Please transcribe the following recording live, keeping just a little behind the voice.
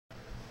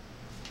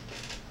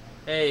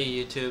Hey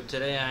YouTube,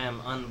 today I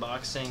am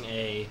unboxing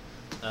a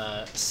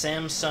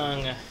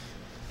Samsung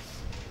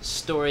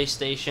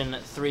StoryStation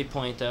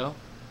 3.0,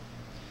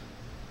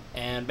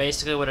 and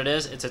basically what it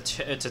is, it's a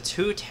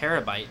 2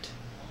 terabyte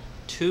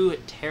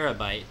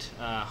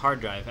hard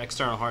drive,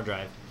 external hard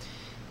drive,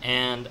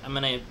 and I'm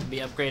gonna be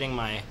upgrading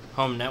my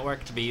home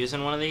network to be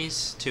using one of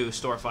these to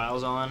store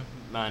files on,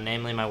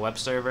 namely my web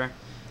server,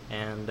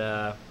 and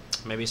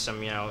maybe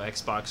some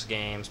Xbox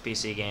games,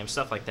 PC games,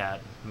 stuff like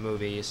that,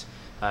 movies.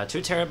 2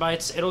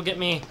 terabytes. It'll get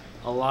me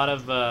a lot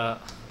of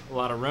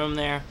room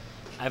there.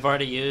 I've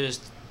already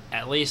used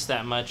at least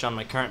that much on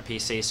my current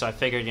PC, so I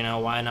figured,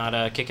 why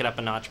not kick it up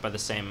a notch by the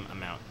same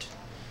amount.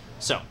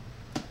 So,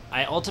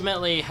 I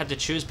ultimately had to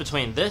choose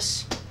between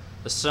this,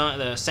 the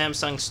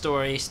Samsung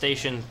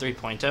StoryStation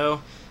 3.0.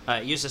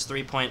 It uses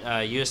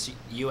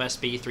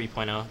USB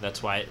 3.0.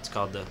 That's why it's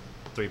called the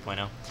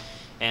 3.0.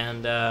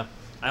 And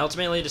I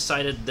ultimately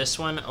decided this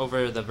one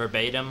over the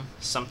Verbatim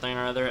something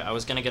or other. I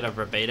was going to get a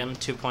Verbatim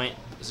 2.0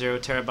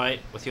 terabyte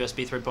with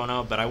USB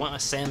 3.0, but I went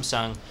with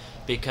Samsung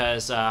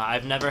because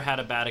I've never had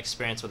a bad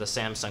experience with a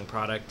Samsung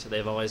product.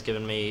 They've always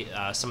given me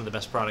some of the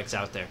best products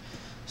out there.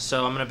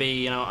 So I'm going to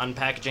be,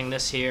 unpackaging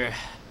this here.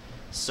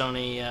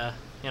 Sony, or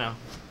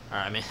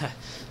I mean,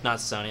 not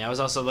Sony. I was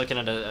also looking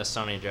at a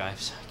Sony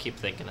drive, so I keep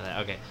thinking of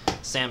that. Okay,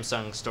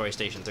 Samsung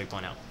StoryStation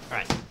 3.0.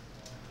 Alright,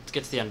 let's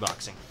get to the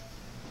unboxing.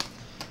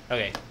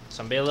 Okay,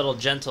 so I'm being a little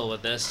gentle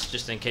with this,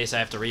 just in case I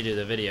have to redo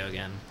the video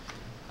again.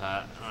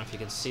 I don't know if you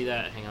can see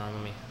that. Hang on,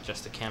 let me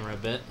adjust the camera a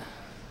bit.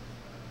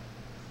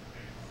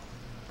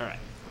 Alright.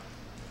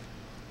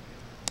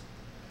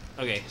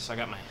 Okay, so I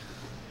got my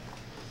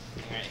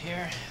thing right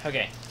here.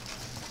 Okay,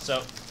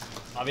 so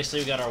obviously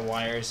we got our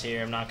wires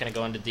here. I'm not going to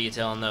go into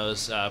detail on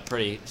those,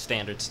 pretty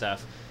standard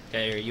stuff.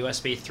 Okay, your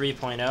USB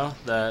 3.0.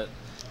 The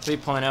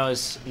 3.0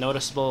 is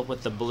noticeable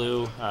with the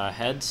blue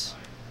heads.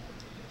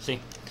 See?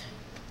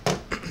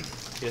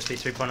 USB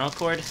 3.0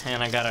 cord,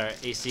 and I got our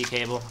AC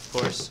cable, of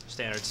course,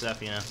 standard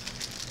stuff,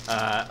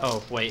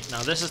 oh, wait,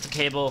 now this is the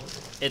cable.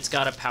 It's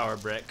got a power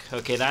brick.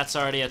 Okay, that's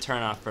already a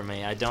turnoff for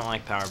me. I don't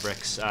like power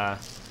bricks. I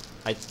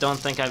don't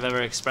think I've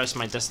ever expressed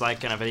my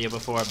dislike in a video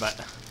before, but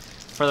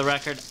for the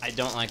record, I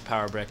don't like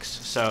power bricks.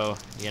 So,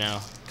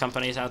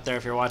 companies out there,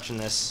 if you're watching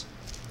this,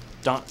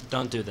 don't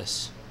do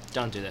this.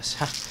 Don't do this.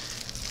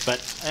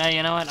 But,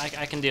 you know what?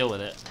 I can deal with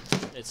it.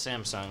 It's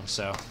Samsung,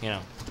 so,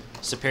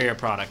 superior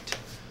product.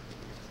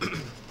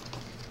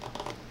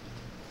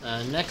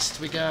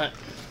 Next we got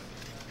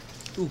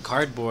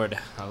cardboard.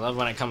 I love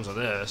when it comes with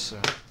this.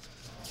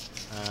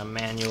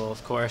 Manual,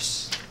 of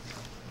course.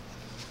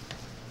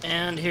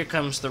 And here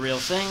comes the real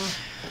thing.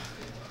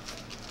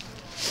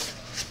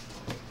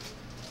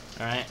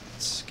 Alright,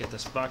 let's get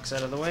this box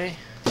out of the way.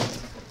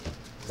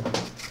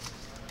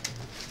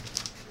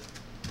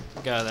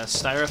 Got that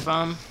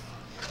styrofoam.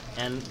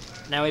 And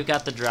now we've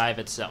got the drive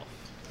itself.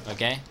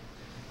 Okay?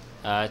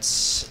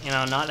 It's,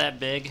 not that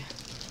big.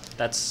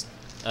 That's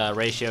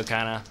ratio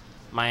kind of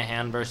my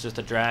hand versus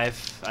the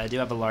drive. I do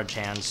have a large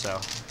hand, so,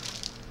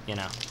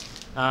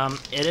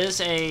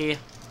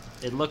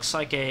 it looks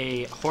like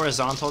a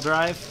horizontal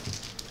drive.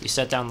 You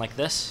set down like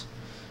this.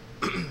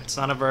 It's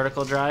not a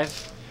vertical drive.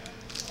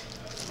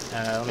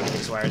 Let me get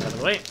these wires out of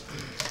the way.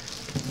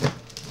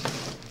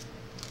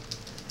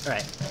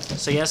 Alright,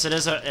 so yes, it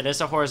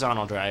is a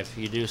horizontal drive.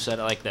 You do set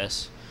it like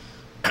this.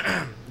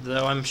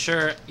 Though I'm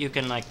sure you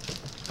can,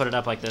 put it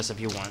up like this if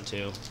you want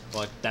to.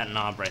 Well, that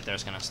knob right there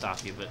is going to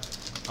stop you, but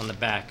on the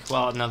back,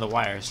 well, no, the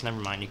wires, never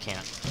mind, you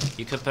can't.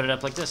 You could put it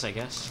up like this, I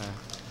guess.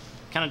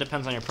 Kind of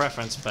depends on your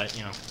preference, but,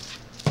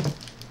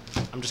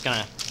 I'm just going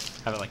to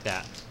have it like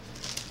that.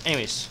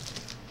 Anyways,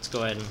 let's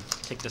go ahead and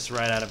take this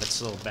right out of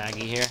its little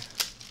baggie here.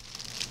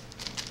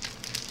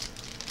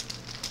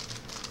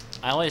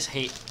 I always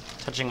hate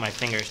touching my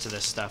fingers to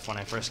this stuff when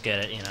I first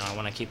get it, I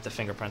want to keep the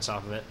fingerprints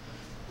off of it.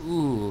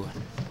 Ooh,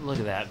 look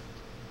at that.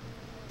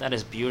 That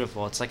is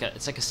beautiful. It's like a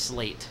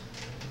slate.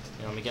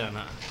 Let me get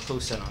a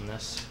close in on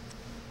this.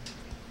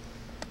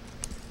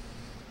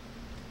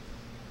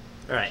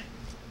 Alright,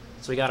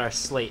 so we got our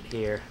slate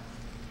here.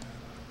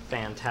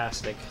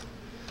 Fantastic.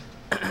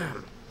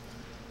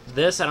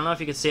 This, I don't know if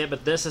you can see it,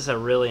 but this is a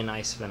really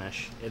nice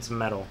finish. It's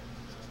metal.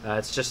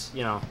 It's just,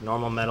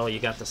 normal metal. You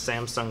got the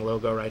Samsung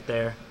logo right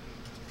there.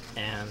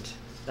 And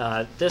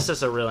this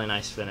is a really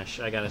nice finish,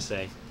 I gotta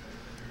say.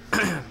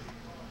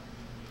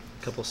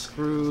 Couple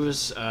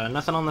screws,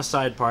 nothing on the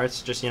side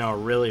parts, just,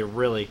 really,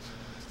 really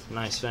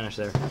nice finish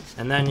there.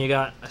 And then you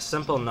got a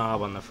simple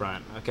knob on the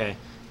front. Okay,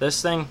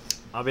 this thing,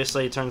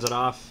 obviously turns it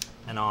off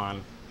and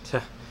on.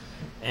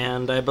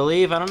 And I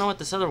believe, I don't know what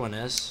this other one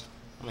is.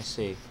 Let me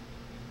see.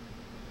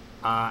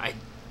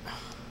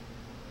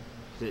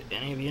 Did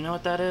any of you know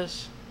what that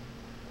is?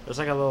 There's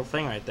like a little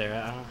thing right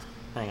there.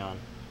 Hang on.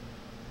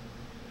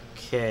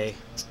 Okay.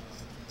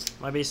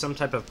 Might be some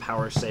type of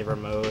power saver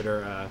mode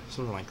or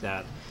something like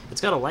that. It's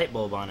got a light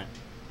bulb on it,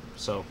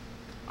 so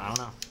I don't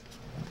know.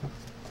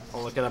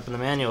 I'll look it up in the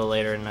manual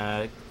later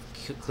and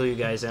clue you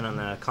guys in on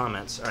the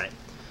comments. Alright.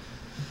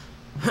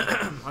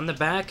 On the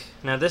back,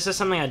 now this is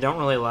something I don't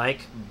really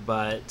like,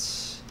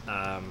 but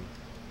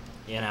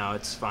you know,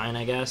 it's fine,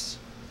 I guess.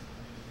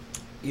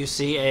 You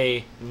see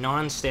a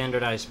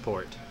non-standardized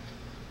port.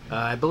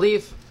 I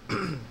believe.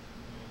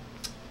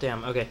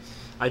 Damn. Okay.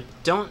 I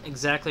don't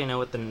exactly know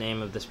what the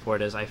name of this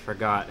port is. I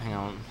forgot. Hang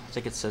on. I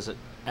think it says it.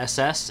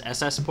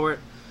 SS port.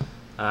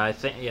 I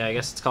think. Yeah. I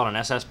guess it's called an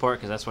SS port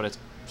because that's what it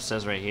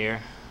says right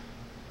here.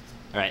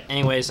 All right.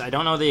 Anyways, I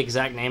don't know the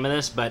exact name of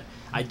this, but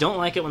I don't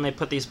like it when they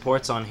put these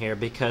ports on here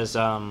because,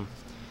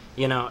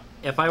 you know,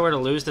 if I were to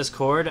lose this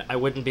cord, I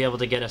wouldn't be able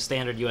to get a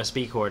standard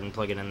USB cord and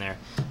plug it in there.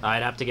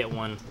 I'd have to get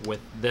one with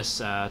this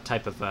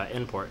type of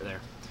in port there.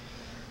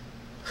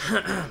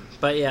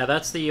 But yeah,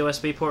 that's the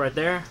USB port right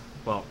there.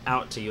 Well,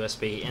 out to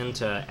USB,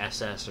 into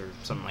SS or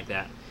something like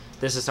that.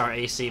 This is our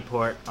AC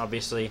port,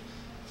 obviously,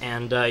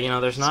 and you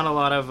know, there's not a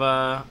lot of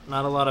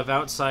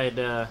outside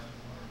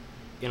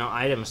you know,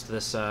 items to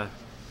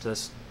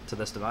this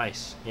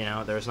device. You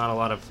know, there's not a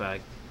lot of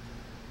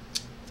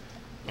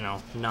you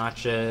know,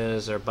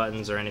 notches or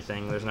buttons or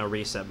anything. There's no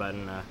reset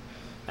button.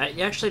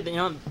 Actually, you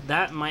know,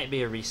 that might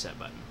be a reset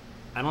button.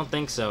 I don't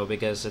think so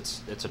because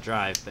it's a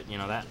drive, but you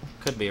know, that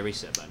could be a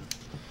reset button.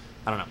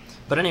 I don't know.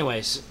 But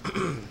anyways,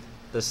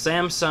 the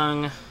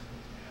Samsung,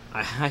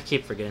 I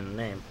keep forgetting the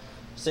name.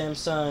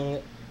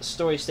 Samsung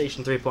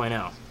StoryStation 3.0.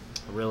 A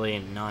really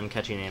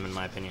non-catchy name in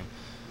my opinion.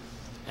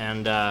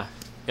 And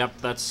yep,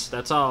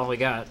 that's all we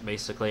got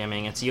basically. I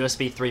mean, it's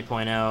USB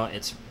 3.0.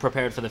 It's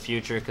prepared for the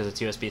future because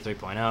it's USB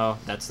 3.0.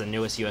 That's the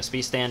newest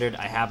USB standard.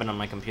 I have it on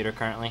my computer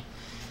currently,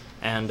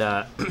 and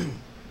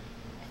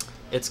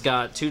it's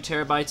got 2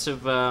 terabytes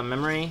of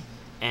memory,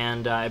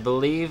 and I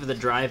believe the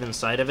drive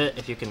inside of it,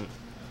 if you can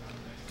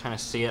kind of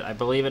see it, I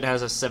believe it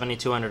has a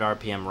 7200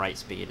 RPM write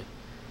speed.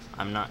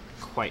 I'm not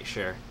quite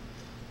sure.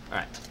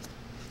 Alright.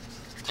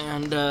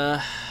 And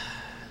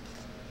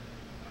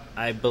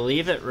I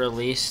believe it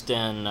released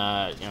in you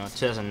know,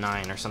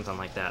 2009 or something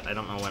like that. I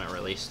don't know when it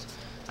released.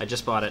 I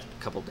just bought it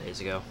a couple days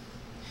ago.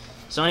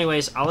 So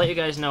anyways, I'll let you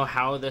guys know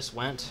how this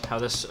went, how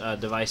this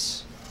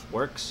device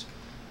works.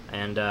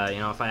 And you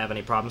know, if I have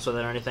any problems with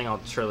it or anything, I'll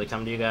surely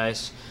come to you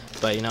guys.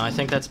 But you know, I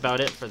think that's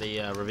about it for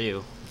the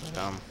review.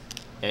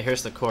 Yeah,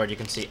 here's the cord. You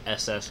can see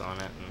SS on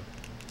it,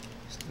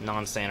 and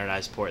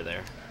non-standardized port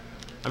there.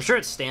 I'm sure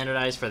it's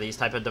standardized for these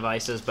type of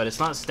devices, but it's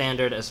not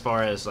standard as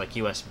far as like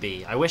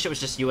USB. I wish it was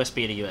just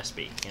USB to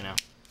USB, you know.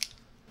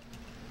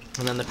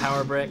 And then the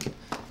power brick.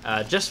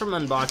 Just from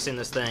unboxing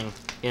this thing,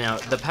 you know,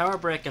 the power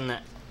brick and the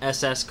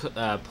SS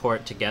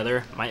port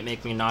together might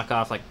make me knock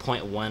off like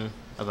 0.1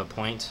 of a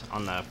point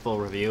on the full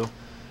review,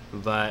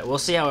 but we'll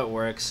see how it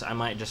works. I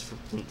might just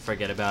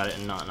forget about it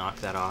and not knock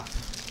that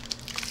off.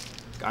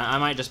 I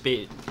might just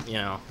be, you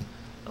know,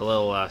 a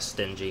little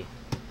stingy.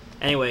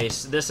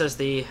 Anyways, this is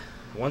the,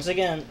 once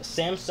again,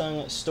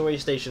 Samsung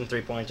StoryStation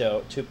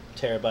 3.0, 2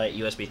 terabyte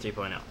USB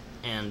 3.0.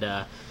 And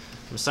I'm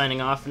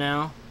signing off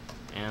now,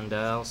 and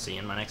I'll see you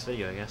in my next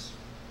video, I guess.